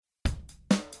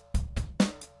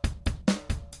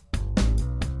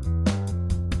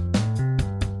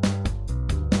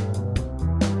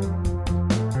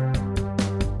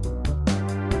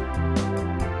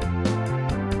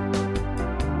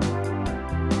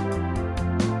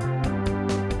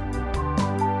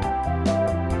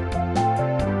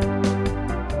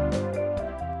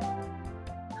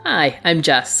Hi, I'm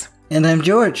Jess. And I'm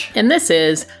George. And this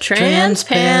is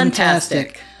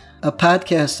Transpantastic, a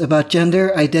podcast about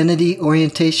gender, identity,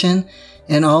 orientation,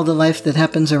 and all the life that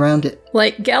happens around it.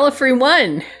 Like Gallifrey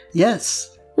 1.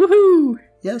 Yes. Woohoo!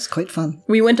 Yes, quite fun.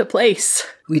 We went a place.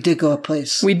 We did go a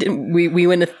place. We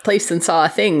went a place and saw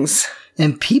things.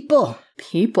 And people.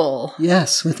 People.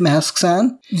 Yes, with masks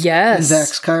on. Yes. And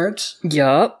Vax cards.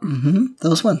 Yup. Mm-hmm.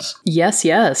 Those ones. Yes.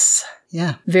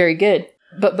 Yeah. Very good.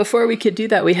 But before we could do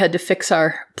that, we had to fix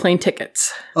our plane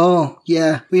tickets. Oh,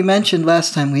 yeah. We mentioned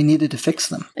last time we needed to fix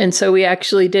them. And so we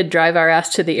actually did drive our ass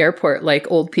to the airport like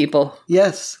old people.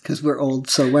 Yes, because we're old,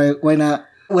 so why not?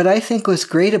 What I think was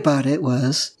great about it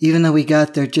was, even though we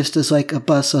got there just as like a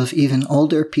bus of even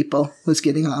older people was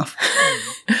getting off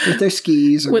with their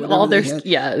skis or with all their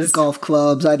yes, golf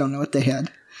clubs. I don't know what they had.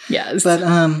 Yes. But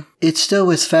it still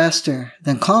was faster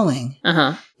than calling.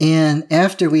 Uh-huh. And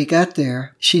after we got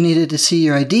there, she needed to see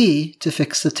your ID to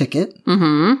fix the ticket,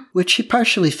 which she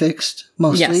partially fixed,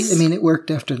 mostly. Yes. I mean, it worked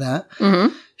after that.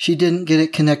 Mm-hmm. She didn't get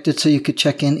it connected so you could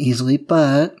check in easily,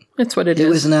 but that's what it is. It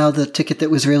was now the ticket that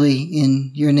was really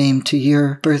in your name to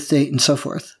your birth date and so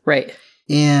forth. Right.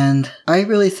 And I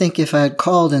really think if I had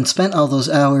called and spent all those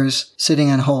hours sitting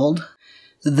on hold,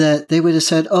 that they would have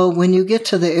said, oh, when you get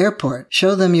to the airport,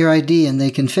 show them your ID and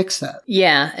they can fix that.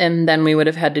 Yeah, and then we would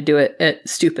have had to do it at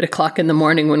stupid o'clock in the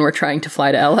morning when we're trying to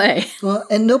fly to LA. Well,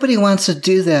 and nobody wants to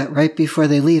do that right before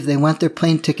they leave. They want their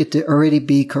plane ticket to already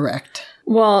be correct.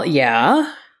 Well,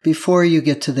 yeah. Before you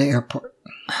get to the airport.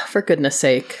 For goodness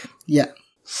sake. Yeah.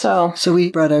 So we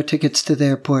brought our tickets to the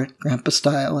airport, Grandpa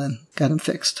style, and got them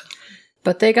fixed.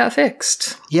 But they got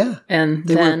fixed. Yeah. And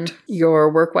then worked. Your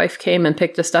work wife came and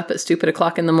picked us up at stupid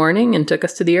o'clock in the morning and took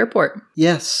us to the airport.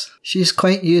 Yes. She's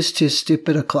quite used to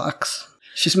stupid o'clocks.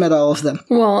 She's met all of them.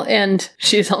 Well, and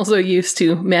she's also used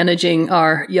to managing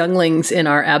our younglings in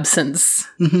our absence.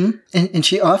 Mm-hmm. And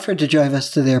she offered to drive us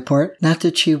to the airport. Not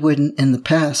that she wouldn't in the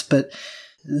past, but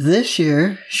this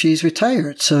year she's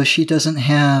retired, so she doesn't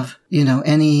have,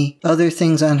 any other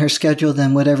things on her schedule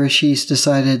than whatever she's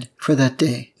decided for that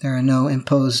day. There are no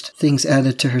imposed things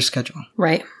added to her schedule.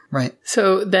 Right. Right.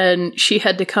 So then she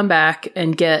had to come back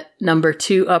and get number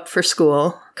 2 up for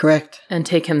school. Correct. And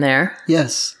take him there.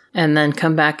 Yes. And then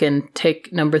come back and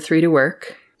take number 3 to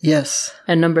work. Yes.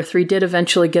 And number 3 did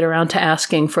eventually get around to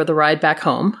asking for the ride back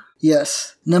home.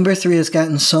 Yes. Number 3 has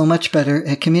gotten so much better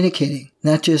at communicating,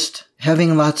 not just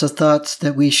having lots of thoughts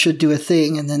that we should do a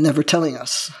thing and then never telling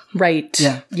us. Right.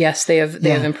 Yeah. Yes, they have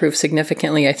improved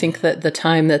significantly. I think that the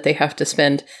time that they have to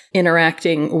spend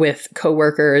interacting with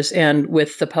coworkers and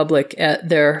with the public at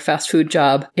their fast food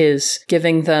job is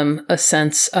giving them a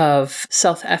sense of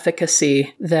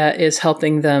self-efficacy that is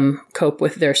helping them cope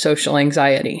with their social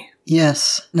anxiety.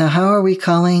 Yes. Now, how are we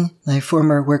calling my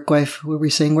former work wife? Were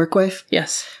we saying work wife?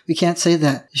 Yes. We can't say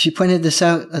that. She pointed this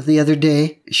out the other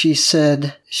day. She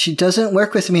said she doesn't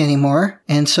work with me anymore,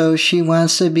 and so she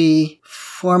wants to be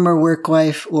former work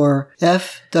wife or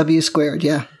FW squared.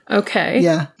 Yeah. Okay.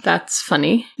 Yeah. That's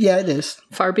funny. Yeah, it is.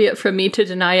 Far be it from me to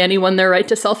deny anyone their right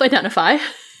to self-identify.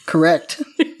 Correct.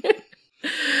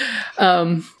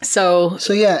 So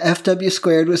yeah, FW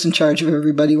squared was in charge of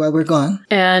everybody while we're gone.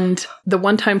 And the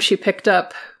one time she picked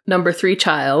up number 3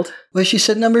 child. Well, she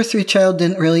said number 3 child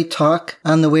didn't really talk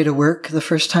on the way to work the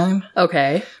first time.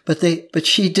 Okay. But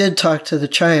she did talk to the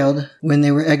child when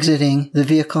they were exiting the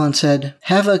vehicle and said,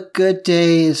 have a good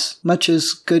day, as much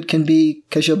as good can be,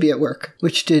 because you'll be at work,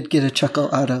 which did get a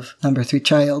chuckle out of number 3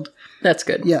 child. That's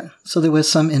good. Yeah. So there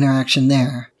was some interaction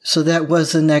there. So that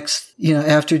was the next,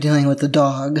 after dealing with the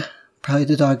dog, probably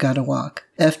the dog got a walk.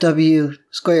 FW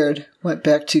squared went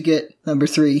back to get number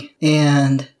 3,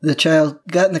 and the child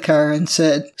got in the car and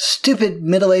said, stupid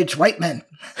middle-aged white men.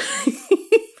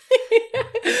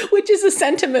 Which is a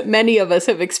sentiment many of us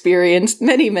have experienced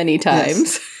many, many times.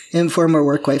 Yes. And former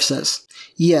work wife says,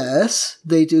 yes,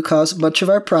 they do cause much of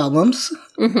our problems.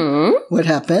 Mm-hmm. What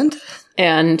happened?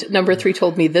 And number 3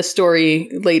 told me this story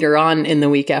later on in the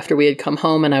week after we had come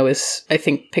home, and I was, I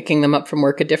think, picking them up from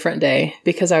work a different day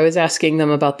because I was asking them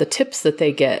about the tips that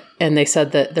they get. And they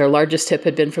said that their largest tip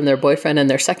had been from their boyfriend, and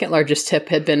their second largest tip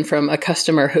had been from a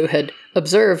customer who had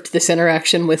observed this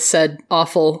interaction with said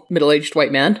awful middle-aged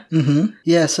white man. Mm-hmm.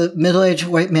 Yeah, so middle-aged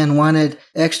white man wanted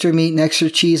extra meat and extra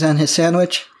cheese on his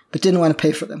sandwich, but didn't want to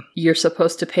pay for them. You're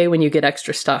supposed to pay when you get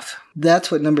extra stuff.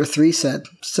 That's what number 3 said.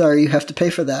 Sorry, you have to pay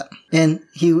for that. And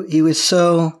he was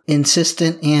so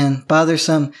insistent and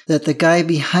bothersome that the guy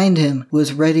behind him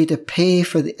was ready to pay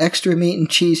for the extra meat and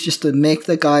cheese just to make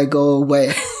the guy go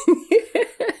away.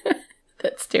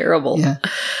 That's terrible. Yeah.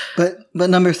 But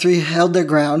number 3 held their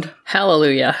ground.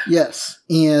 Hallelujah. Yes.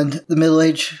 And the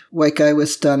middle-aged white guy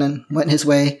was done and went his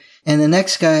way. And the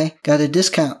next guy got a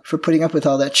discount for putting up with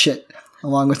all that shit,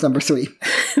 along with number 3.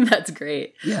 That's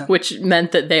great. Yeah. Which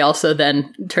meant that they also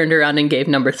then turned around and gave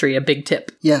number 3 a big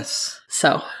tip. Yes.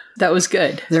 So that was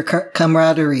good. Their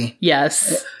camaraderie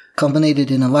Yes. culminated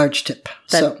in a large tip.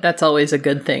 That's always a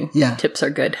good thing. Yeah. Tips are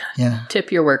good. Yeah.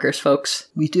 Tip your workers, folks.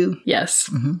 We do. Yes,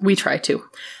 we try to.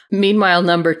 Meanwhile,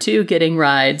 number 2, getting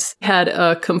rides, had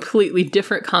a completely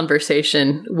different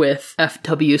conversation with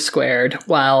FW Squared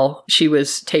while she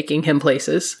was taking him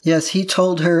places. Yes, he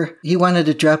told her he wanted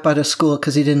to drop out of school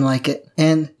because he didn't like it.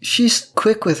 And she's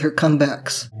quick with her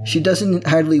comebacks. She doesn't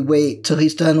hardly wait till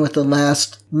he's done with the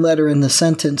last letter in the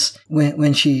sentence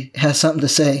when she has something to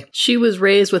say. She was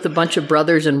raised with a bunch of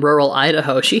brothers in rural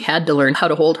Idaho. She had to learn how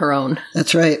to hold her own.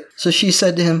 That's right. So she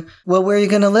said to him, well, where are you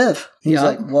going to live? He's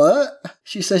like, what?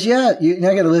 She says, yeah, you're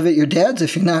not going to live at your dad's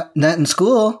if you're not in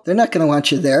school. They're not going to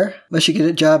want you there unless you get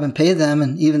a job and pay them.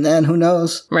 And even then, who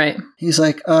knows? Right. He's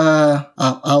like,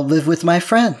 I'll live with my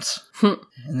friends.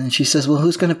 And then she says, well,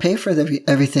 who's going to pay for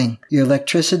everything? Your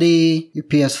electricity, your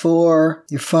PS4,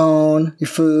 your phone, your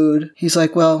food. He's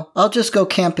like, well, I'll just go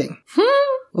camping.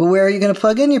 Well, where are you going to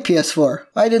plug in your PS4?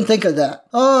 I didn't think of that.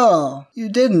 Oh, you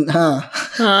didn't, huh?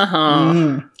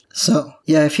 Uh-huh. So,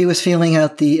 yeah, if he was feeling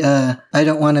out the, I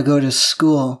don't want to go to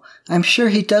school, I'm sure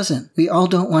he doesn't. We all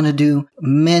don't want to do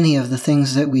many of the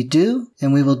things that we do,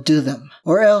 and we will do them.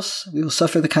 Or else we will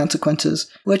suffer the consequences,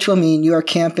 which will mean you are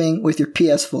camping with your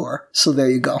PS4. So there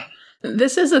you go.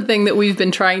 This is a thing that we've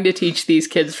been trying to teach these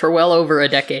kids for well over a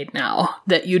decade now,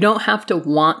 that you don't have to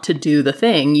want to do the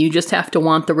thing, you just have to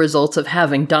want the results of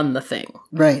having done the thing.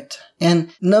 Right.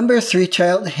 And number 3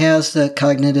 child has the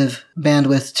cognitive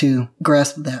bandwidth to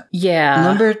grasp that.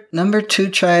 Yeah. Number 2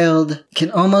 child can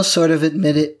almost sort of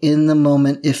admit it in the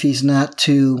moment if he's not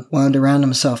too wound around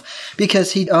himself.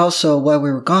 Because he also, while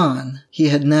we were gone, he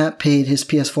had not paid his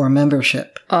PS4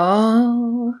 membership.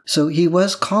 Oh. So he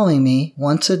was calling me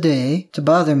once a day to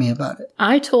bother me about it.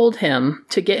 I told him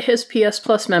to get his PS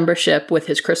Plus membership with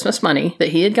his Christmas money that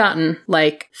he had gotten,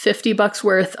 like $50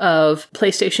 worth of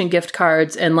PlayStation gift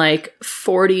cards and like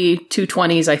 40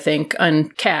 220s, I think, on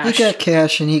cash. He got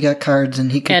cash and he got cards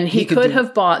and he could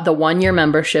have bought the 1-year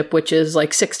membership, which is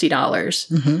like $60.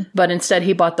 Mm-hmm. But instead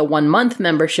he bought the 1-month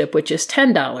membership, which is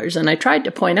 $10. And I tried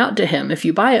to point out to him, if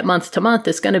you buy it month to month,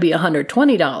 it's going to be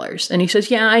 $120. And he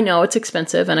says, yeah, I know, it's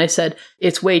expensive. And I said,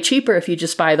 it's way cheaper if you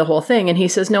just buy the whole thing. And he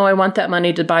says, no, I want that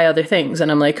money to buy other things.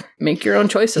 And I'm like, make your own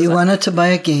choices. He wanted to buy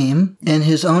a game, and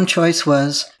his own choice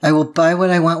was, I will buy what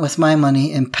I want with my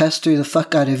money and pester the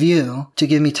fuck out of you to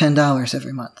give me $10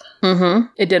 every month. Mm-hmm.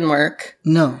 It didn't work.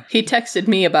 No. He texted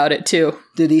me about it too.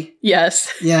 Did he?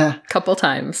 Yes. Yeah. Couple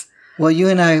times. Well, you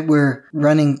and I were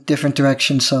running different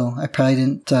directions, so I probably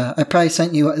didn't. I probably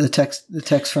sent you the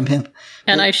text from him.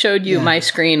 And I showed you my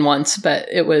screen once, but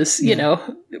it was, you know,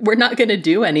 we're not going to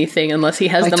do anything unless he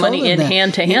has the money in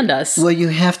hand to hand us. Well, you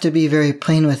have to be very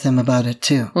plain with him about it,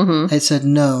 too. Mm-hmm. I said,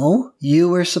 no, you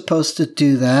were supposed to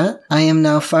do that. I am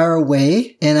now far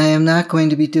away, and I am not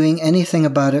going to be doing anything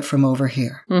about it from over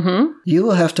here. Mm-hmm. You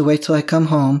will have to wait till I come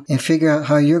home and figure out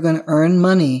how you're going to earn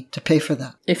money to pay for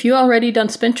that. If you already done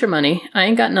spent your money, I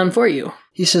ain't got none for you.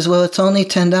 He says, well, it's only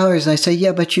 $10. And I say,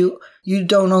 yeah, but you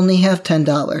don't only have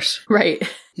 $10. Right.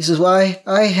 He says, well,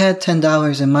 I had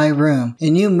 $10 in my room,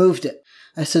 and you moved it.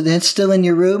 I said, it's still in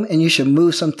your room, and you should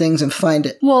move some things and find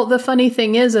it. Well, the funny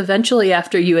thing is, eventually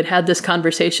after you had this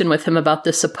conversation with him about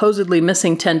this supposedly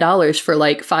missing $10 for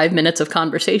like 5 minutes of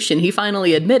conversation, he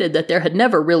finally admitted that there had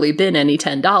never really been any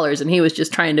 $10, and he was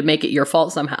just trying to make it your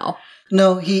fault somehow.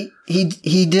 No, he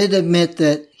did admit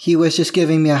that he was just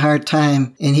giving me a hard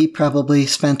time, and he probably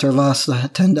spent or lost the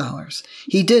 $10.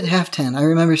 He did have 10. I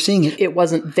remember seeing it. It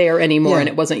wasn't there anymore, and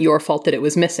it wasn't your fault that it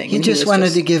was missing. He just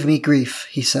wanted to give me grief,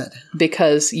 he said.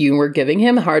 Because you were giving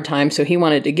him a hard time, so he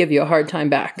wanted to give you a hard time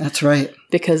back. That's right.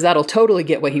 Because that'll totally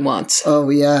get what he wants. Oh,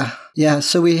 yeah. Yeah,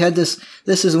 so we had this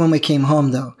is when we came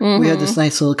home, though. Mm-hmm. We had this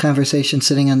nice little conversation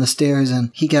sitting on the stairs,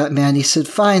 and he got mad. He said,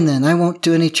 fine then, I won't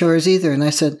do any chores either. And I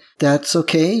said, that's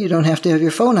okay, you don't have to have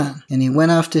your phone on. And he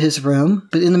went off to his room,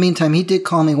 but in the meantime, he did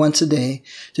call me once a day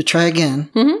to try again.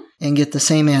 Mm-hmm. And get the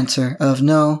same answer of,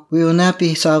 no, we will not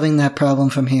be solving that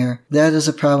problem from here. That is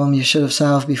a problem you should have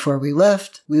solved before we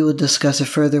left. We will discuss it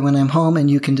further when I'm home, and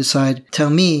you can decide,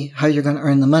 tell me how you're going to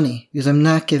earn the money, because I'm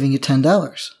not giving you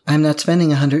 $10. I'm not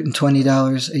spending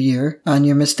 $120 a year on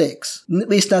your mistakes. At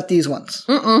least not these ones.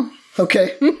 Mm-mm.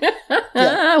 Okay.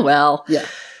 Yeah. Well, yeah,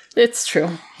 it's true.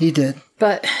 he did.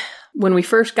 But When we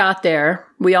first got there,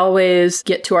 we always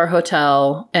get to our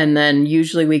hotel and then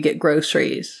usually we get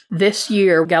groceries. This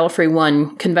year, Gallifrey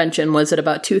One convention was at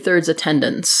about 2/3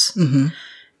 attendance. Mm-hmm.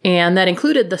 And that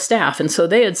included the staff. And so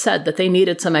they had said that they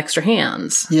needed some extra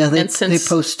hands. Yeah, they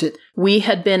post it. We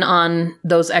had been on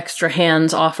those extra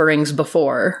hands offerings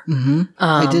before. Mm-hmm.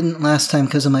 I didn't last time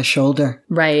because of my shoulder.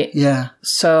 Right. Yeah.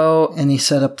 So any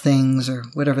setup things or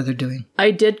whatever they're doing. I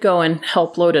did go and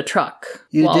help load a truck.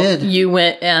 You did. You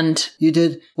went and... You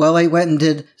did. Well, I went and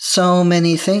did so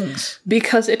many things.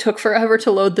 Because it took forever to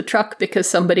load the truck because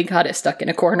somebody got it stuck in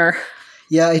a corner.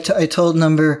 Yeah, I told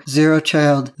number 0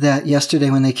 child that yesterday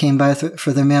when they came by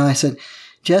for their mail. I said,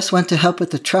 Jess went to help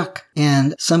with the truck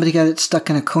and somebody got it stuck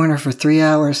in a corner for 3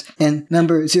 hours. And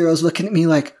number 0's looking at me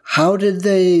like, how did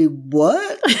they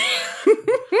what?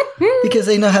 Because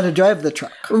they know how to drive the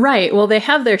truck. Right. Well, they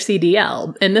have their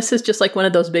CDL. And this is just like one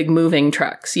of those big moving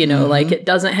trucks, you know, like it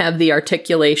doesn't have the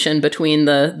articulation between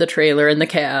the trailer and the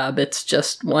cab. It's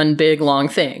just one big long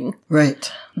thing.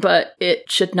 Right. But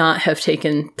it should not have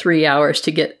taken 3 hours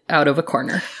to get out of a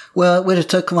corner. Well, it would have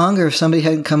took longer if somebody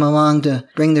hadn't come along to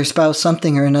bring their spouse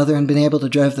something or another and been able to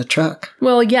drive the truck.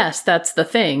 Well, yes, that's the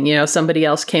thing. You know, somebody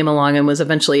else came along and was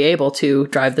eventually able to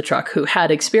drive the truck who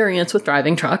had experience with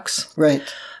driving trucks. Right.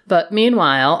 But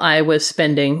meanwhile, I was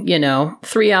spending,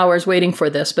 3 hours waiting for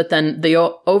this. But then the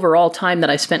overall time that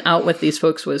I spent out with these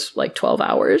folks was like 12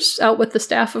 hours out with the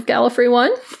staff of Gallifrey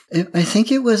One. I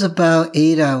think it was about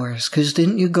 8 hours, because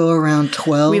didn't you go around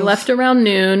 12? We left around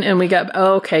noon and we got,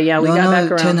 we got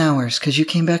back around 10 hours, because you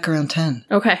came back around 10.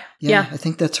 Okay. Yeah. I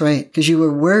think that's right. Because you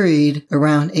were worried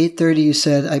around 8:30. You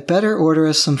said, I better order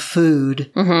us some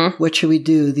food. Mm-hmm. What should we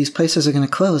do? These places are going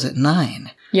to close at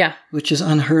 9. Yeah. Which is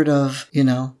unheard of,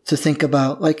 to think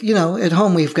about. Like, at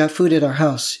home, we've got food at our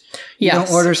house. You don't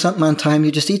order something on time,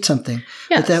 you just eat something.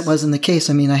 Yes. But that wasn't the case.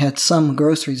 I mean, I had some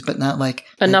groceries, but not like...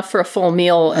 Enough for a full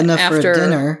meal. Enough for a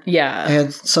dinner. Yeah. I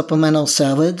had supplemental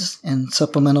salads and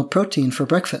supplemental protein for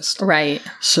breakfast. Right.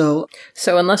 So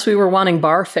unless we were wanting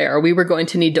bar fare, we were going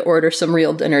to need to order some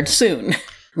real dinner soon.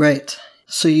 Right.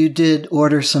 So you did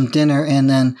order some dinner, and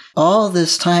then all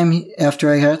this time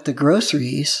after I got the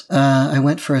groceries, I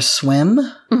went for a swim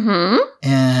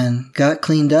and got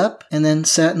cleaned up and then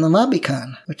sat in the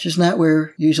LobbyCon, which is not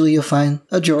where usually you'll find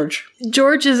a George.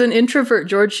 George is an introvert.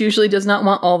 George usually does not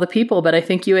want all the people, but I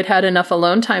think you had had enough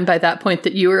alone time by that point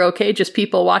that you were okay just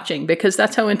people watching, because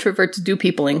that's how introverts do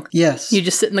peopling. Yes. You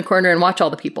just sit in the corner and watch all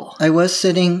the people. I was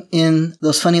sitting in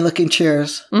those funny looking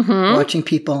chairs watching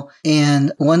people,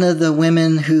 and one of the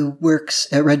women who works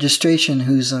at registration,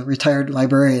 who's a retired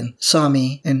librarian, saw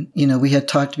me, and, we had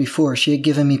talked before. She had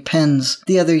given me pens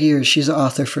the other year. She's an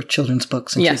author for children's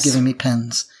books, and she had given me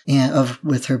pens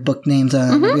with her book names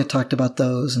on it. We had talked about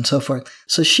those and so forth.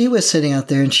 So she was sitting out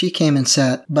there, and she came and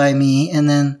sat by me, and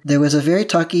then there was a very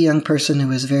talky young person who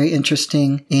was very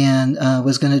interesting and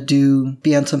was going to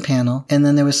be on some panel. And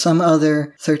then there was some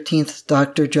other 13th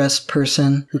Doctor dressed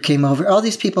person who came over. All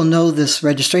these people know this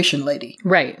registration lady.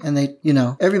 Right. And they,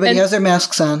 everybody has their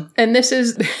masks on. And this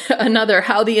is another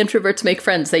how the introverts make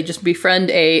friends. They just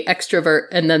befriend a extrovert,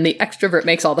 and then the extrovert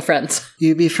makes all the friends.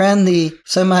 You befriend the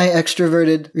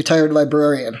semi-extroverted retired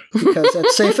librarian, because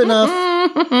that's safe enough.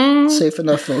 Safe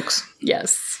enough, folks.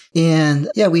 Yes. And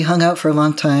we hung out for a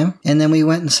long time, and then we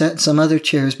went and sat in some other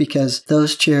chairs because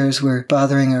those chairs were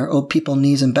bothering our old people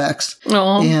knees and backs.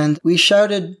 Aww. And we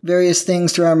shouted various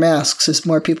things through our masks as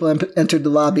more people entered the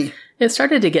lobby. It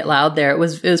started to get loud there. It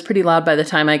was pretty loud by the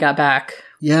time I got back.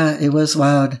 Yeah, it was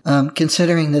loud.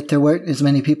 Considering that there weren't as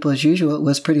many people as usual, it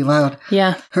was pretty loud.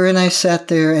 Yeah. Her and I sat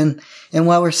there, and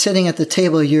while we're sitting at the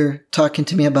table, you're talking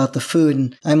to me about the food,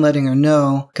 and I'm letting her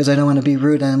know, because I don't want to be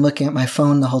rude, and I'm looking at my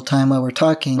phone the whole time while we're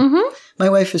talking. Mm-hmm. My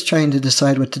wife is trying to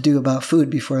decide what to do about food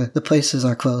before the places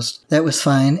are closed. That was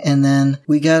fine. And then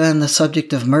we got on the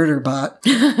subject of Murderbot,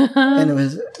 and it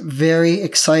was very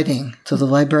exciting to the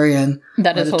librarian.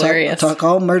 That is hilarious. Talk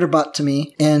all Murderbot to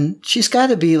me. And she's got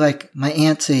to be like my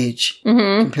aunt's age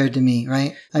compared to me,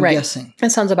 right? I'm guessing.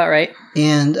 That sounds about right.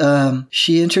 And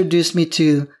she introduced me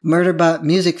to Murderbot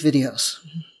music videos.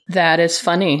 That is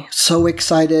funny. So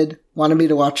excited. Wanted me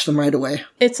to watch them right away.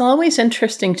 It's always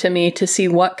interesting to me to see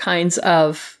what kinds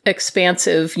of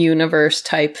expansive universe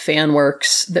type fan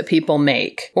works that people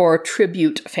make, or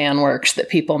tribute fan works that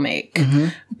people make,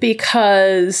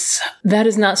 because that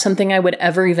is not something I would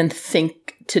ever even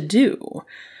think to do.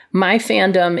 My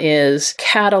fandom is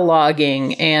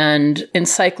cataloging and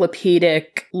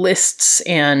encyclopedic lists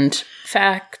and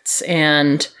facts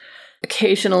and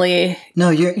occasionally. No,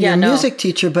 you're a music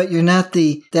teacher, but you're not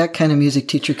that kind of music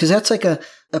teacher, because that's like a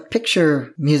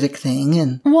picture music thing.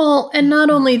 And not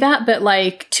only that, but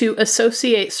like to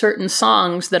associate certain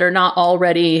songs that are not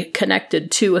already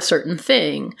connected to a certain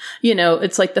thing. You know,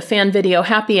 it's like the fan video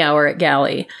happy hour at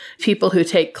Galley. People who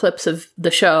take clips of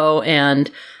the show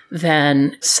and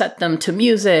then set them to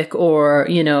music or,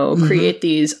 you know, create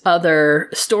these other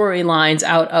storylines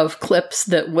out of clips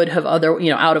that would have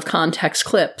out of context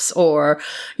clips, or,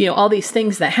 you know, all these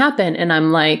things that happen. And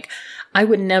I'm like, I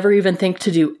would never even think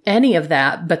to do any of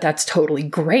that, but that's totally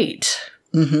great.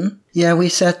 Mm-hmm. Yeah, we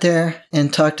sat there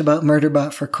and talked about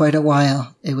Murderbot for quite a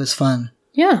while. It was fun.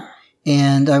 Yeah.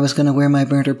 And I was going to wear my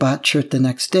Murderbot shirt the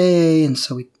next day. And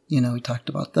so we talked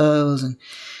about those. And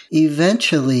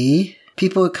eventually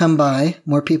people would come by,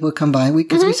 more people would come by,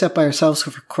 because we sat by ourselves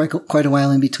for quite a while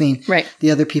in between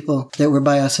the other people that were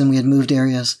by us, and we had moved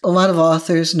areas. A lot of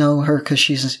authors know her because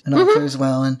she's an author as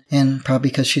well, and probably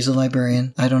because she's a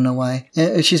librarian. I don't know why.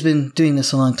 She's been doing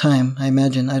this a long time, I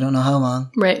imagine. I don't know how long.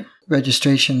 Right.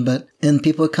 Registration, and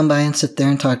people would come by and sit there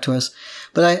and talk to us.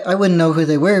 But I wouldn't know who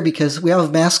they were because we all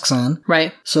have masks on.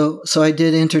 Right. So I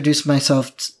did introduce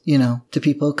myself, to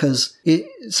people, because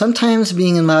sometimes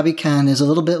being in LobbyCon is a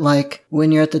little bit like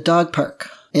when you're at the dog park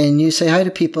and you say hi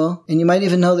to people and you might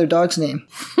even know their dog's name.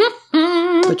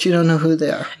 But you don't know who they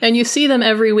are. And you see them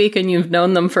every week and you've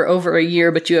known them for over a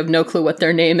year, but you have no clue what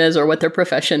their name is or what their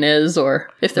profession is or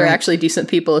if they're actually decent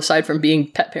people aside from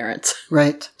being pet parents.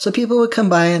 Right. So people would come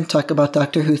by and talk about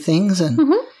Doctor Who things,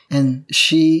 and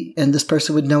she and this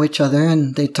person would know each other,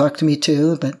 and they'd talk to me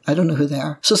too, but I don't know who they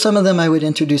are. So some of them I would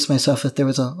introduce myself if there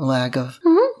was a lag of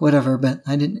whatever, but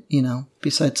I didn't,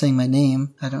 besides saying my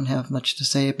name, I don't have much to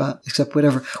say about, except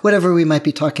whatever we might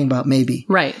be talking about, maybe.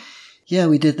 Right. Yeah,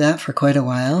 we did that for quite a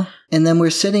while. And then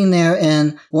we're sitting there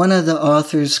and one of the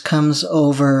authors comes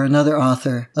over, another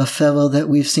author, a fellow that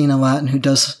we've seen a lot and who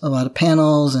does a lot of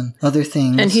panels and other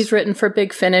things. And he's written for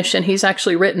Big Finish, and he's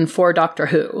actually written for Doctor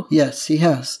Who. Yes, he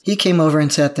has. He came over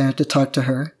and sat there to talk to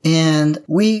her. And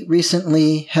we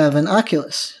recently have an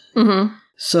Oculus. Mm-hmm.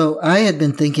 So I had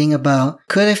been thinking about,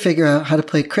 could I figure out how to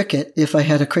play cricket if I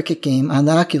had a cricket game on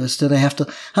the Oculus?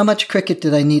 How much cricket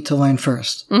did I need to learn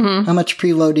first? Mm-hmm. How much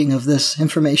preloading of this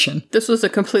information? This was a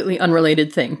completely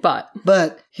unrelated thing,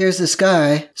 But here's this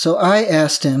guy. So I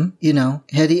asked him,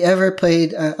 had he ever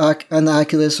played on the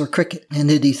Oculus or cricket? And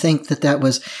did he think that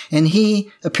was, and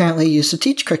he apparently used to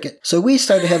teach cricket. So we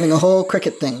started having a whole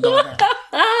cricket thing going on.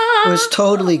 It was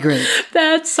totally great.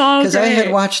 That's so great. Because I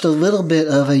had watched a little bit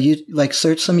of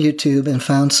searched some YouTube and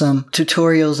found some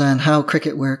tutorials on how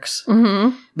cricket works.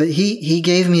 Mm-hmm. But he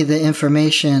gave me the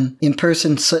information in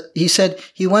person. So he said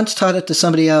he once taught it to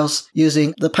somebody else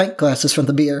using the pint glasses from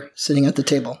the beer sitting at the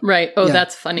table. Right. Oh, yeah.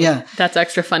 That's funny. Yeah. That's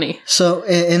extra funny. So,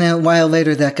 and a while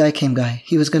later, that guy came by.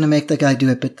 He was going to make the guy do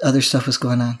it, but other stuff was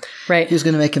going on. Right. He was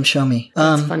going to make him show me.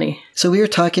 That's funny. So we were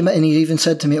talking about, and he even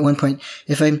said to me at one point,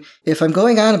 if I'm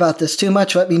going on about this too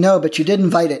much, let me know, but you did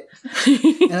invite it.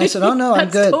 And I said, oh no, I'm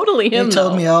good. Totally him. He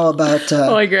told me all about,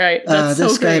 great. That's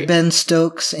this so great. guy, Ben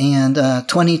Stokes, and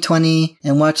 2020,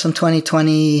 and watch some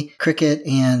 2020 cricket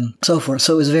and so forth.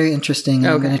 So it was very interesting. And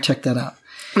I'm going to check that out.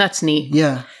 That's neat.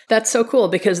 Yeah. That's so cool,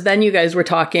 because then you guys were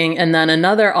talking, and then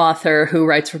another author who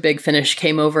writes for Big Finish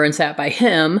came over and sat by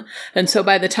him. And so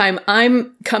by the time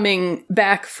I'm coming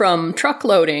back from truck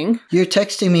loading, you're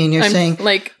texting me and you're saying,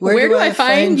 like, where do I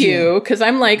find you? Because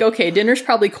I'm like, okay, dinner's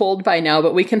probably cold by now,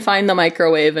 but we can find the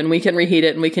microwave and we can reheat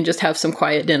it and we can just have some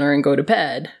quiet dinner and go to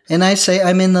bed. And I say,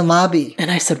 I'm in the lobby.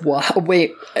 And I said, wow,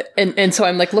 wait. And so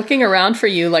I'm like looking around for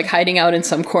you, like hiding out in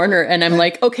some corner. And I'm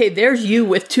like, okay, there's you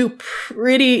with two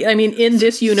pretty, in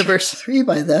this universe. 3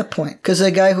 by that point. Because the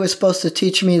guy who was supposed to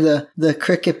teach me the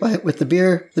cricket with the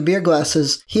beer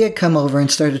glasses, he had come over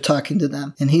and started talking to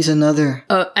them. And he's another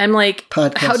I'm like,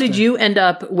 podcaster. How did you end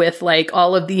up with like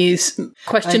all of these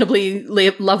questionably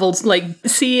levels, like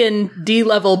C and D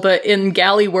level, but in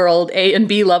Galley world, A and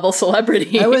B level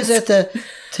celebrities? I was at the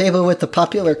table with the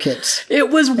popular kids. It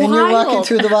was wild. And you're walking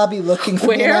through the lobby looking for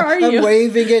me. I'm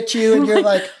waving at you, and you're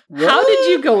like, what? How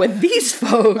did you go with these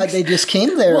folks? They just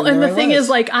came there. Well, and the thing is,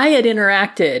 like, I had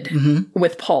interacted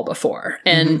with Paul before.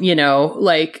 And,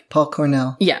 Paul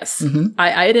Cornell. Yes. Mm-hmm.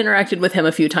 I had interacted with him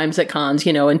a few times at cons,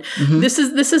 and this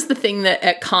is the thing that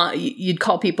at con, you'd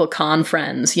call people con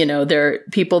friends. They're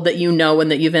people that you know and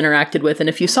that you've interacted with. And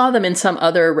if you saw them in some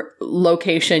other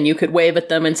location, you could wave at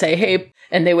them and say, hey,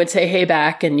 and they would say, hey,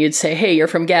 back. And you'd say, hey, you're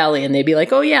from Galley. And they'd be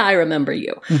like, oh, yeah, I remember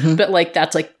you. Mm-hmm. But, like,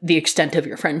 that's, like, the extent of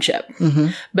your friendship. Mm-hmm.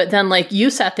 But then, like,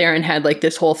 you sat there and had, like,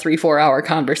 this whole 3-4 hour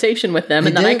conversation with them.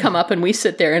 And then I come up and we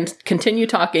sit there and continue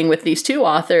talking with these two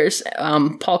authors,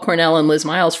 Paul Cornell and Liz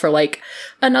Miles, for, like,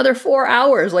 another 4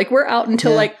 hours. Like, we're out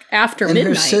until, like, after midnight. And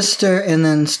her sister, and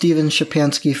then Steven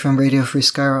Shapansky from Radio Free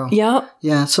Skaro. Yep.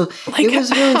 Yeah, so like, it was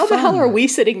really how fun. the hell are we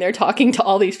sitting there talking to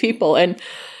all these people? And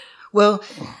well,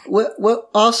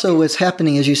 what also was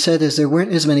happening, as you said, is there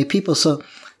weren't as many people. So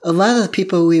a lot of the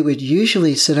people we would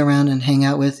usually sit around and hang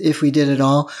out with, if we did it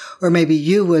all, or maybe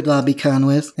you would LobbyCon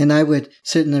with, and I would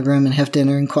sit in the room and have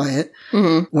dinner and quiet,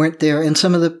 weren't there. And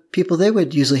some of the people they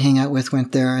would usually hang out with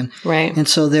weren't there. And, and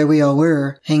so there we all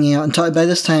were hanging out. And by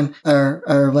this time,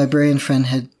 our librarian friend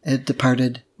had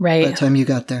departed. By the time you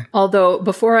got there. Although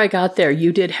before I got there,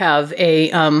 you did have a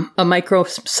micro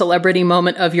celebrity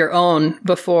moment of your own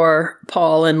before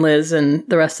Paul and Liz and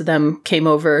the rest of them came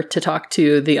over to talk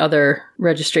to the other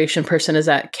registration person. Is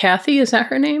that Kathy? Is that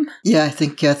her name? Yeah, I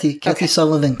think Kathy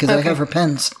Sullivan, because I have her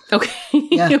pens. Okay,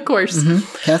 yeah. Of course.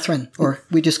 Catherine, or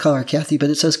we just call her Kathy,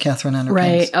 but it says Catherine on her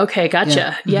pens. Okay,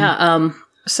 gotcha. Yeah.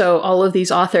 So all of these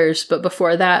authors, but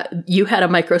before that, you had a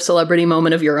micro celebrity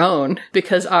moment of your own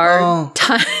because our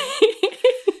time.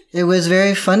 It was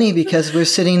very funny because we're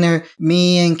sitting there,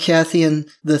 me and Kathy and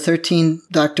the 13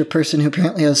 doctor person who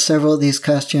apparently has several of these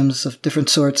costumes of different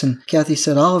sorts. And Kathy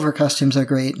said all of her costumes are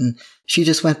great. And she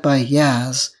just went by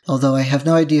Yaz, although I have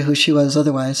no idea who she was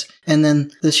otherwise. And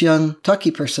then this young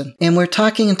talkie person. And we're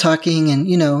talking, and,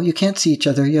 you can't see each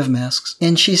other. You have masks.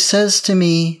 And she says to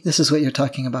me, this is what you're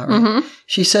talking about, right?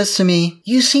 She says to me,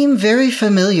 "You seem very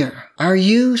familiar. Are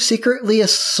you secretly a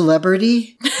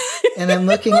celebrity?" And I'm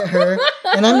looking at her,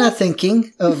 and I'm not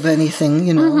thinking of anything,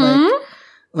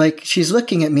 like she's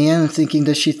looking at me, and I'm thinking,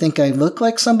 does she think I look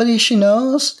like somebody she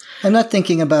knows? I'm not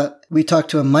thinking about we talk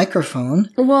to a microphone.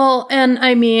 Well, and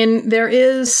I mean, there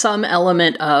is some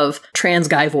element of trans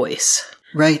guy voice.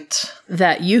 Right.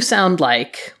 That you sound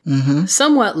like,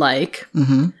 somewhat like,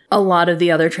 a lot of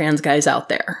the other trans guys out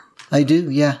there. I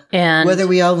do, yeah. And whether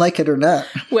we all like it or not.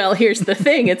 Well, here's the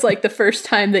thing. It's like the first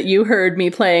time that you heard me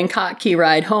playing Kottke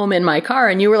Ride Home in my car,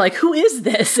 and you were like, "Who is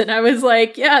this?" And I was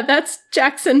like, "Yeah, that's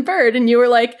Jackson Bird." And you were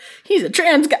like, "He's a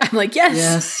trans guy." I'm like,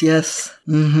 "Yes." Yes.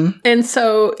 And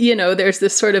so, there's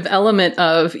this sort of element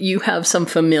of you have some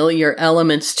familiar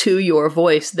elements to your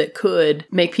voice that could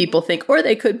make people think, or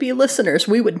they could be listeners.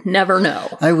 We would never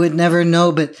know. I would never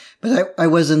know, but I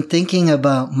wasn't thinking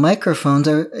about microphones.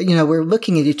 We're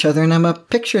looking at each other, and I'm a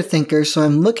picture thinker, so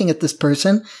I'm looking at this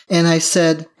person, and I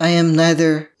said, I am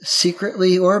neither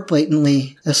secretly or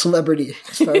blatantly a celebrity,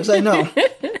 as far as I know,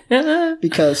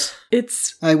 because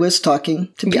I was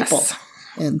talking to people. Yes.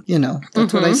 And,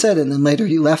 that's what I said. And then later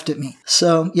you laughed at me.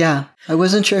 So, yeah, I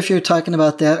wasn't sure if you were talking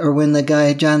about that or when the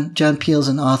guy, John Peel's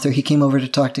an author, he came over to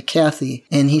talk to Kathy.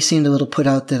 And he seemed a little put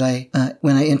out that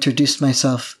when I introduced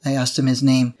myself, I asked him his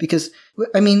name. Because,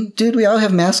 dude, we all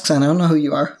have masks on. I don't know who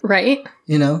you are. Right.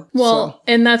 Well,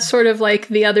 and that's sort of like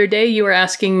the other day you were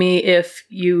asking me if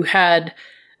you had...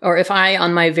 or if I,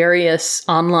 on my various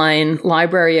online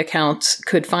library accounts,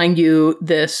 could find you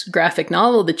this graphic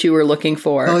novel that you were looking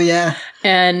for. Oh, yeah.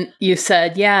 And you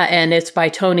said, yeah, and it's by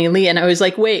Tony Lee. And I was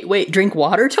like, wait, drink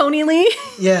water, Tony Lee?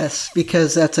 Yes,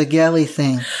 because that's a galley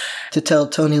thing. To tell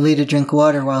Tony Lee to drink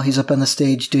water while he's up on the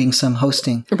stage doing some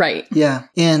hosting. Right. Yeah.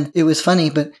 And it was funny,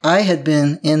 but I had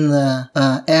been in the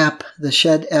app, the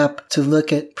Shed app, to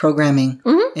look at programming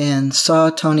and saw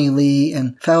Tony Lee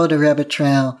and followed a rabbit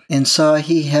trail and saw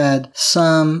he had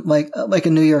some, like a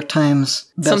New York Times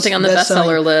something on the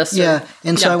bestseller list. Yeah.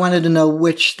 And so I wanted to know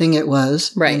which thing it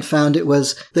was. Right. And found it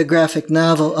was the graphic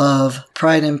novel of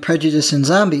Pride and Prejudice and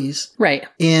Zombies. Right.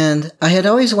 And I had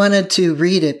always wanted to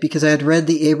read it because I had read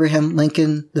the Abraham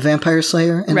Lincoln, The Vampire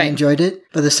Slayer, and I enjoyed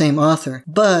it by the same author.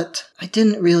 But I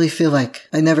didn't really feel like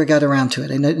I never got around to it.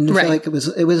 I didn't feel like it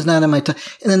was not on my time.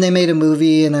 And then they made a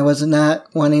movie, and I was not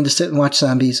wanting to sit and watch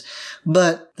zombies.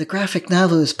 But the graphic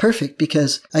novel is perfect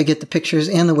because I get the pictures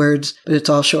and the words, but it's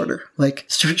all shorter, like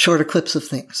shorter clips of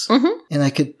things. And I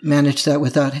could manage that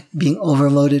without being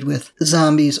overloaded with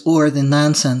zombies or the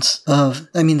nonsense of,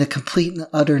 the complete and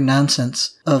utter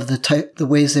nonsense of the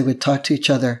ways they would talk to each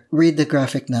other. Read the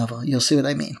graphic novel. You'll see what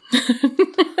I mean.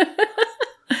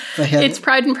 It's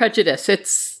Pride and Prejudice.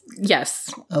 It's,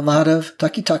 yes. A lot of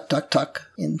talky talk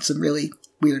in some really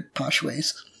weird posh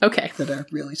ways. Okay. That are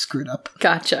really screwed up.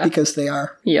 Gotcha. Because they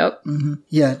are. Yep.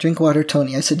 Yeah, drink water,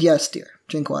 Tony. I said, yes, dear.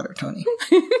 Drink water, Tony.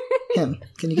 Him.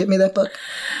 Can you get me that book?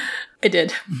 I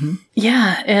did. Mm-hmm.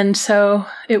 Yeah. And so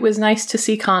it was nice to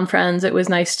see friends. It was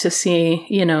nice to see,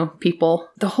 people.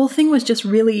 The whole thing was just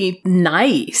really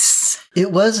nice.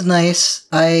 It was nice.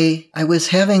 I was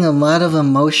having a lot of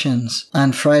emotions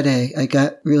on Friday. I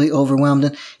got really overwhelmed.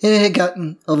 And it had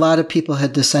gotten, a lot of people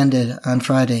had descended on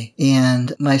Friday.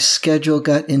 And my schedule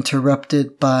got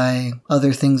interrupted by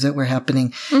other things that were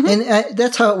happening. Mm-hmm. And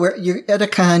that's how it works. You're at a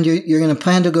con, you're going to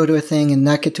plan to go to a thing and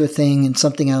not get to a thing and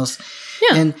something else.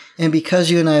 Yeah. And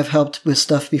because you and I have helped with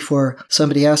stuff before,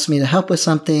 somebody asked me to help with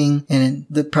something and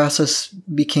the process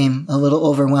became a little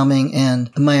overwhelming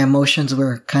and my emotions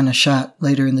were kind of shot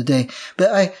later in the day.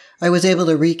 But I was able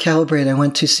to recalibrate. I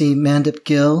went to see Mandip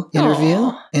Gill interview.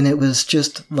 Aww. And it was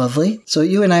just lovely. So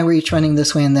you and I were each running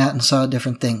this way and that and saw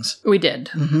different things. We did.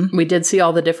 Mm-hmm. We did see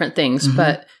all the different things, mm-hmm.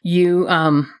 but you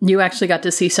actually got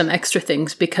to see some extra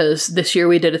things because this year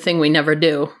we did a thing we never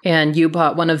do. And you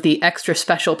bought one of the extra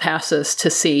special passes to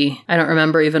see. I don't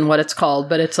remember even what it's called,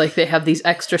 but it's like they have these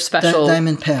extra special...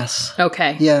 Diamond Pass.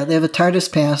 Okay. Yeah, they have a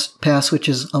TARDIS pass, which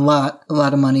is a lot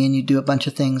of money, and you do a bunch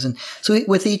of things. And so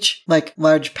with each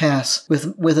large pass,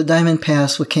 with a Diamond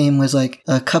Pass, what came was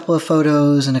a couple of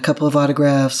photos and a couple of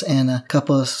autographs and a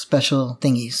couple of special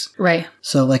thingies. Right.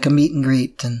 So a meet and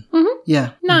greet and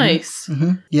yeah. Nice.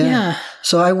 Mm-hmm. Yeah.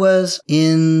 So I was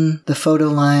in the photo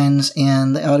lines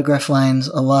and the autograph lines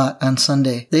a lot on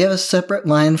Sunday. They have a separate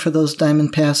line for those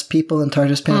Diamond Pass people and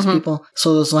TARDIS Pass people.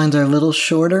 So those lines are a little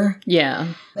shorter. Yeah.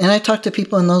 And I talked to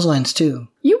people in those lines too.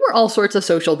 You were all sorts of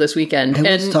social this weekend.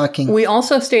 I was talking. We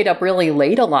also stayed up really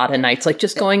late a lot of nights,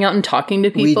 just going out and talking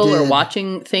to people or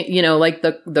watching things,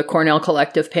 the Cornell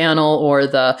Collective panel or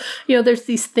there's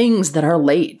these things that are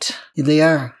late. They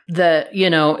are. That,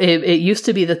 it used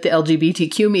to be that the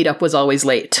LGBTQ meetup was always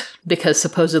late because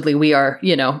supposedly we are,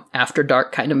 after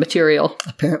dark kind of material.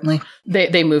 Apparently.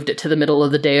 They moved it to the middle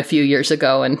of the day a few years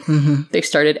ago and they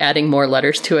started adding more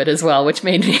letters to it as well, which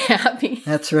made me happy.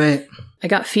 That's right. I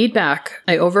got feedback.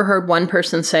 I overheard one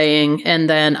person saying, and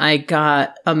then I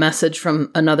got a message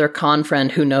from another con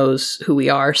friend who knows who we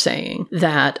are saying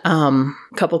that a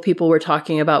couple people were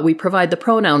talking about we provide the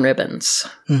pronoun ribbons.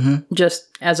 Mm-hmm. Just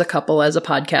as a couple, as a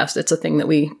podcast, it's a thing that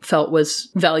we felt was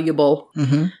valuable.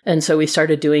 Mm-hmm. And so we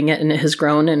started doing it and it has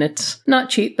grown and it's not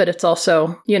cheap, but it's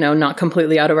also, not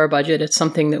completely out of our budget. It's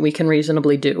something that we can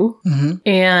reasonably do. Mm-hmm.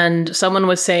 And someone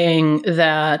was saying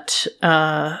that,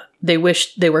 they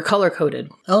wished they were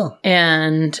color-coded. Oh.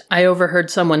 And I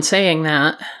overheard someone saying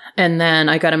that. And then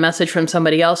I got a message from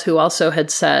somebody else who also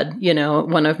had said,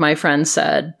 one of my friends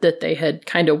said that they had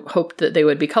kind of hoped that they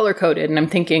would be color-coded. And I'm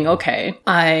thinking, okay,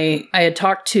 I had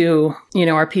talked to,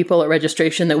 our people at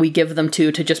registration that we give them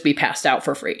to just be passed out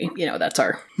for free. That's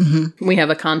our, we have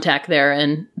a contact there.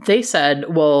 And they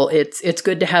said, well, it's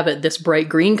good to have it this bright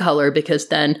green color because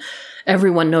then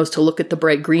everyone knows to look at the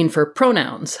bright green for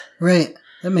pronouns. Right.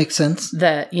 That makes sense.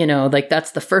 That,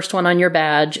 that's the first one on your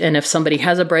badge. And if somebody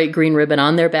has a bright green ribbon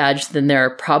on their badge, then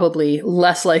they're probably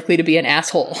less likely to be an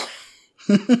asshole.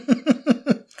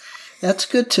 That's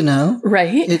good to know.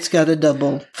 Right? It's got a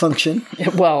double function.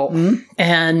 Well,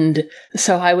 and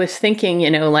so I was thinking,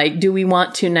 do we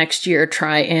want to next year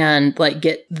try and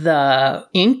get the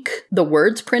ink, the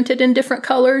words printed in different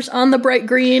colors on the bright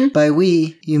green? By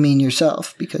we, you mean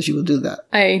yourself, because you will do that.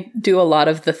 I do a lot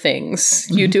of the things.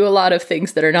 You do a lot of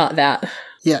things that are not that.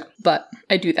 Yeah. But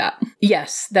I do that.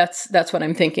 Yes, that's what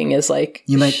I'm thinking is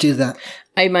You might do that.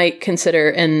 I might consider,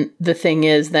 and the thing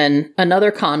is then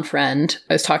another con friend,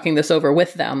 I was talking this over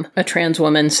with them, a trans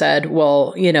woman said,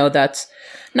 well, that's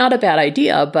not a bad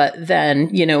idea, but then,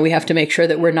 we have to make sure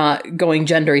that we're not going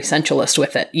gender essentialist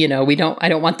with it. I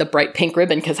don't want the bright pink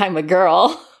ribbon because I'm a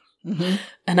girl. Mm-hmm.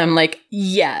 And I'm like,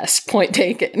 yes, point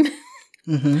taken.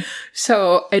 Mm-hmm.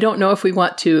 So I don't know if we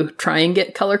want to try and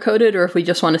get color-coded or if we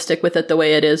just want to stick with it the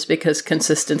way it is because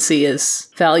consistency is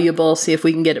valuable. See if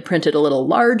we can get it printed a little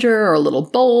larger or a little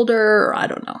bolder, or I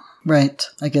don't know. Right.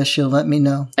 I guess you'll let me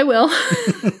know. I will.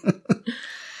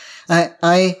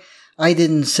 I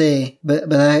didn't say,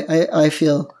 but I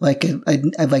feel like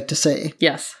I'd like to say.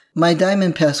 Yes. My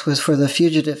Diamond Pass was for the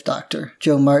fugitive doctor,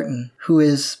 Joe Martin, who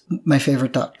is my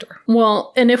favorite doctor.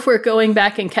 Well, and if we're going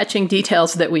back and catching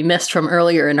details that we missed from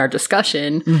earlier in our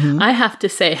discussion, I have to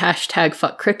say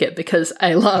 #FuckCricket because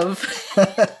I love...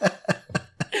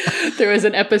 There was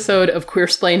an episode of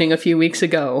Queersplaining a few weeks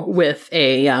ago with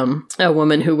a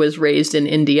woman who was raised in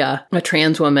India, a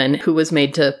trans woman who was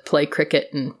made to play cricket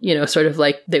and, sort of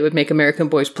like they would make American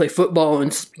boys play football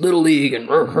and Little League and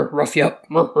rough you up.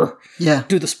 Yeah.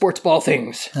 Do the sports ball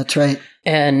things. That's right.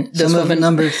 And this Some woman, of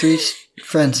number 3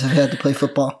 friends have had to play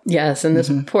football. yes, and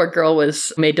this poor girl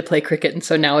was made to play cricket, and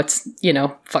so now it's,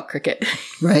 fuck cricket.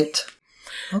 Right.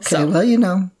 Okay, So-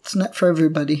 well, it's not for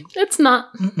everybody. It's not.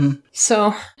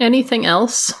 So, anything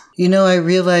else? I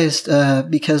realized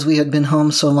because we had been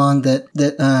home so long that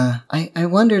I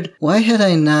wondered, why had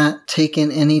I not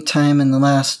taken any time in the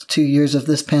last 2 years of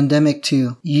this pandemic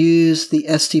to use the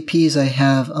STPs I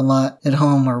have a lot at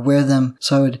home or wear them,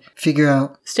 so I would figure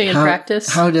out Stay in practice.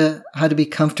 how to be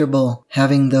comfortable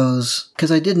having those,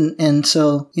 because I didn't. And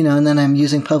so, and then I'm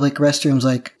using public restrooms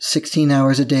like 16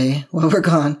 hours a day while we're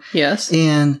gone. Yes.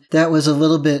 And that was a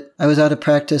little bit, I was out of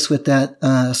practice with that.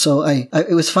 So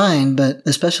it was fine, but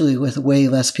especially with way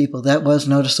less people, that was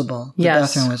noticeable. The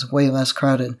Yes. bathroom was way less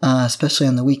crowded, especially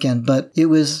on the weekend. But it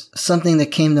was something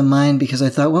that came to mind because I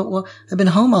thought, well, I've been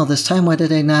home all this time. Why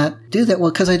did I not do that?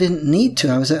 Well, because I didn't need to.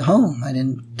 I was at home. I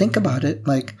didn't think about it.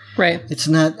 Like, Right. it's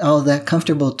not all that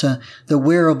comfortable to the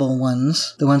wearable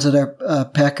ones. The ones that are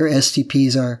Packer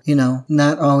STPs are,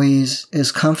 not always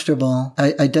as comfortable.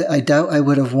 I doubt I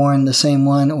would have worn the same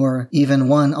one or even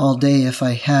one all day if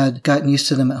I had gotten used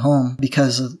to them at home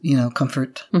because of,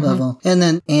 comfort level. And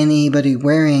then anybody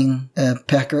wearing a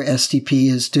Packer STP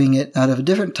is doing it out of a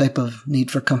different type of need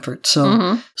for comfort.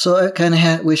 So, so I kind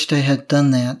of wished I had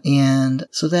done that. And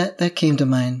so that came to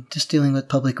mind, just dealing with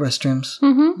public restrooms.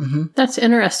 That's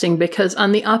interesting because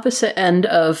on the opposite end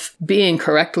of being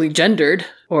correctly gendered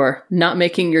or not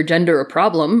making your gender a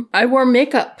problem, I wore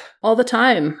makeup all the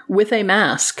time with a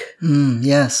mask.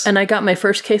 Yes. And I got my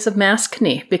first case of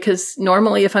maskne because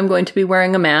normally if I'm going to be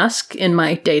wearing a mask in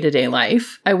my day-to-day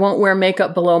life, I won't wear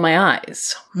makeup below my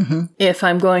eyes. If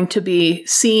I'm going to be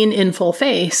seen in full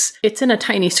face, it's in a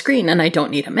tiny screen and I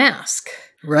don't need a mask.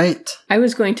 Right. I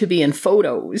was going to be in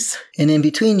photos. And in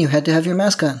between, you had to have your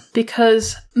mask on.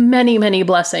 Because many, many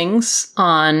blessings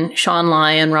on Sean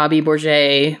Lai and Robbie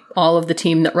Bourget, all of the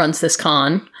team that runs this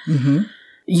con,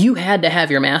 you had to have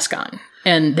your mask on.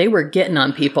 And they were getting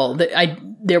on people.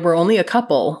 There were only a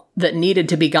couple that needed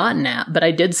to be gotten at, but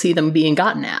I did see them being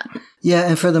gotten at. Yeah,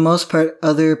 and for the most part,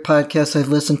 other podcasts I've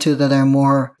listened to that are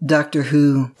more Doctor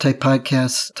Who type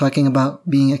podcasts talking about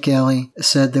being at Galley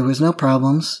said there was no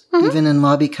problems. Even in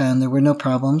LobbyCon, there were no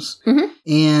problems.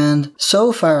 And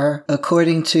so far,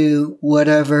 according to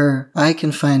whatever I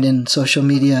can find in social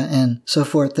media and so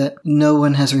forth, that no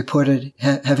one has reported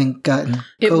having gotten COVID.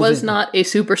 It was not a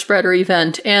super spreader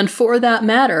event. And for that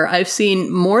matter, I've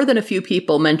seen more than a few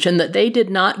people mention that they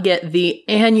did not get the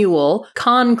annual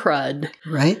con crud.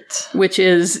 Right. Which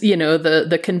is,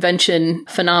 the convention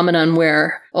phenomenon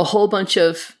where a whole bunch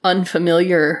of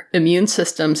unfamiliar immune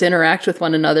systems interact with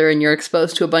one another and you're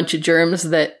exposed to a bunch of germs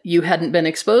that you hadn't been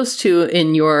exposed to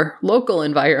in your local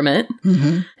environment.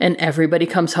 And everybody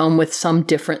comes home with some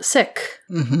different sick.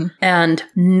 And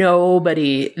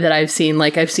nobody that I've seen,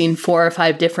 like I've seen 4 or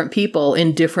 5 different people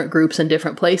in different groups and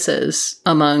different places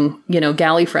among,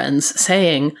 galley friends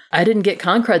saying, I didn't get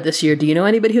con crud this year. Do you know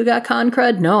anybody who got con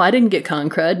crud? No, I didn't get con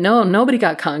crud. No, nobody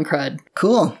got con crud.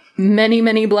 Cool. Many,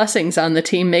 many blessings on the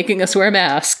team making us wear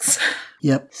masks.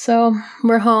 Yep. So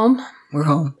we're home. We're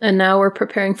home. And now we're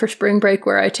preparing for spring break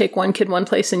where I take one kid one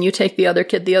place and you take the other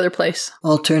kid the other place.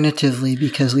 Alternatively,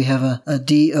 because we have a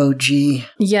DOG.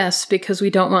 Yes, because we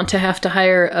don't want to have to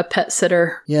hire a pet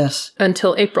sitter Yes.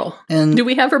 until April. And do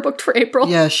we have her booked for April?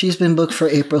 yeah, she's been booked for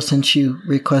April since you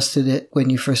requested it when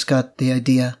you first got the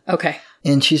idea. Okay.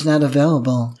 And she's not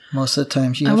available most of the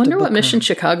time. I wonder what Mission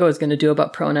Chicago is going to do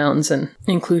about pronouns and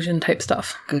inclusion type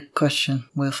stuff. Good question.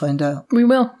 We'll find out. We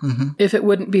will. If it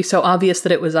wouldn't be so obvious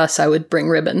that it was us, I would bring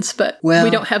ribbons. But we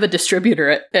don't have a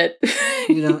distributor at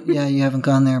You don't. Yeah, you haven't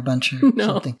gone there a bunch or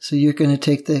something. So you're going to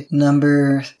take the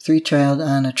number 3 child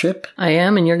on a trip? I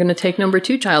am, and you're going to take number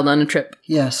 2 child on a trip.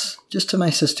 Yes, just to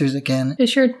my sister's again.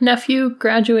 Is your nephew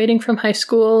graduating from high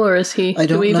school, or is he? I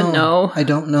don't do we even know? I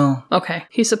don't know. Okay,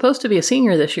 he's supposed to be a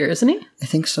senior this year, isn't he? I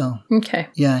think so. Okay.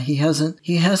 Yeah, he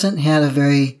hasn't had a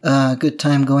very good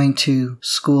time going to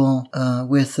school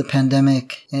with the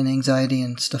pandemic and anxiety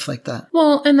and stuff like that.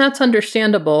 Well, and that's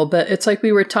understandable, but it's like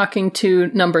we were talking to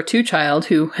number 2 child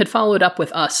who had followed up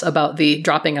with us about the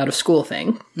dropping out of school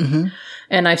thing.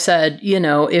 And I said,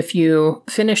 if you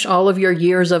finish all of your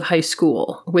years of high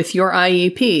school with your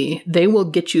IEP, they will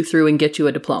get you through and get you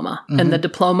a diploma. And the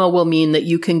diploma will mean that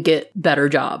you can get better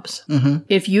jobs.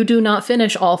 If you do not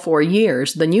finish all 4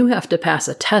 years, then you have to pass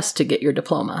a test to get your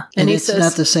diploma. And he says,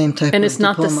 not the same type of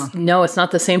diploma. No, it's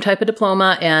not the same type of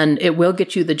diploma, and it will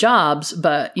get you the jobs.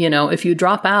 But, if you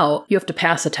drop out, you have to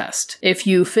pass a test. If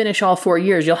you finish all 4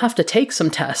 years, you'll have to take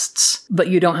some tests, but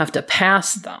you don't have to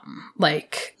pass them.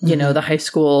 Like, the high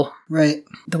school. Right.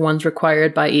 The ones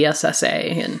required by ESSA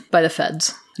and by the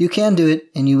feds. You can do it,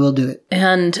 and you will do it.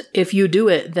 And if you do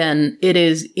it, then it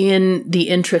is in the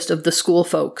interest of the school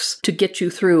folks to get you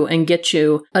through and get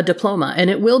you a diploma. And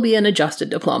it will be an adjusted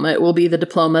diploma. It will be the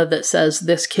diploma that says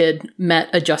this kid met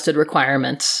adjusted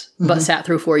requirements, but sat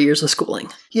through 4 years of schooling.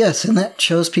 Yes, and that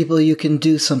shows people you can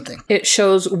do something. It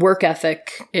shows work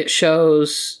ethic. It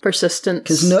shows persistence.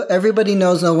 Because everybody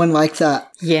knows no one likes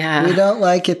that. Yeah. We don't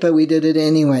like it, but we did it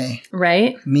anyway.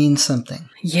 Right? Means something.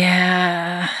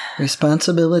 Yeah.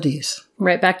 Responsibilities.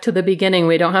 Right back to the beginning.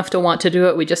 We don't have to want to do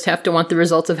it. We just have to want the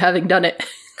results of having done it.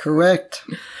 Correct.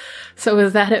 So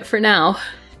is that it for now?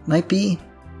 Might be.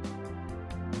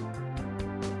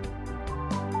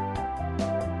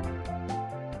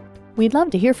 We'd love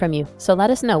to hear from you, so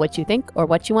let us know what you think or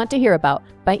what you want to hear about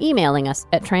by emailing us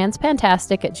at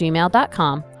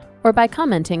transpantastic@gmail.com or by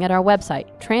commenting at our website,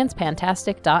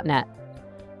 transpantastic.net.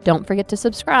 Don't forget to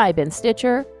subscribe in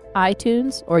Stitcher,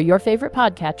 iTunes, or your favorite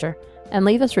podcatcher, and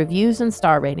leave us reviews and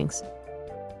star ratings.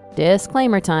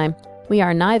 Disclaimer time. We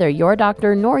are neither your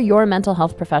doctor nor your mental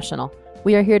health professional.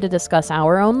 We are here to discuss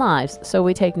our own lives, so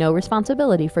we take no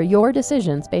responsibility for your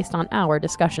decisions based on our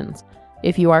discussions.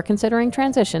 If you are considering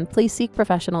transition, please seek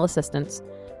professional assistance.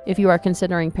 If you are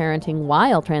considering parenting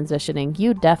while transitioning,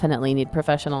 you definitely need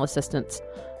professional assistance.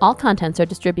 All contents are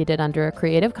distributed under a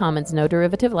Creative Commons no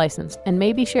derivative license and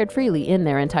may be shared freely in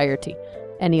their entirety.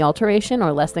 Any alteration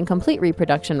or less than complete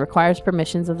reproduction requires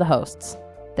permissions of the hosts.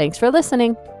 Thanks for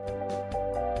listening!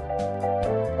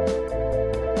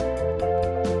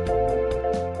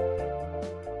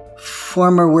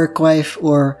 Former work wife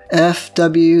or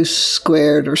FW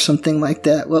squared or something like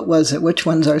that. What was it? Which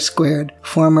ones are squared?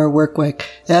 Former work wife.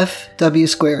 FW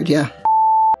squared, yeah.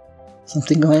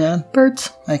 Something going on?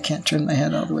 Birds. I can't turn my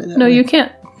head all the way that way. No, you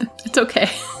can't. It's okay.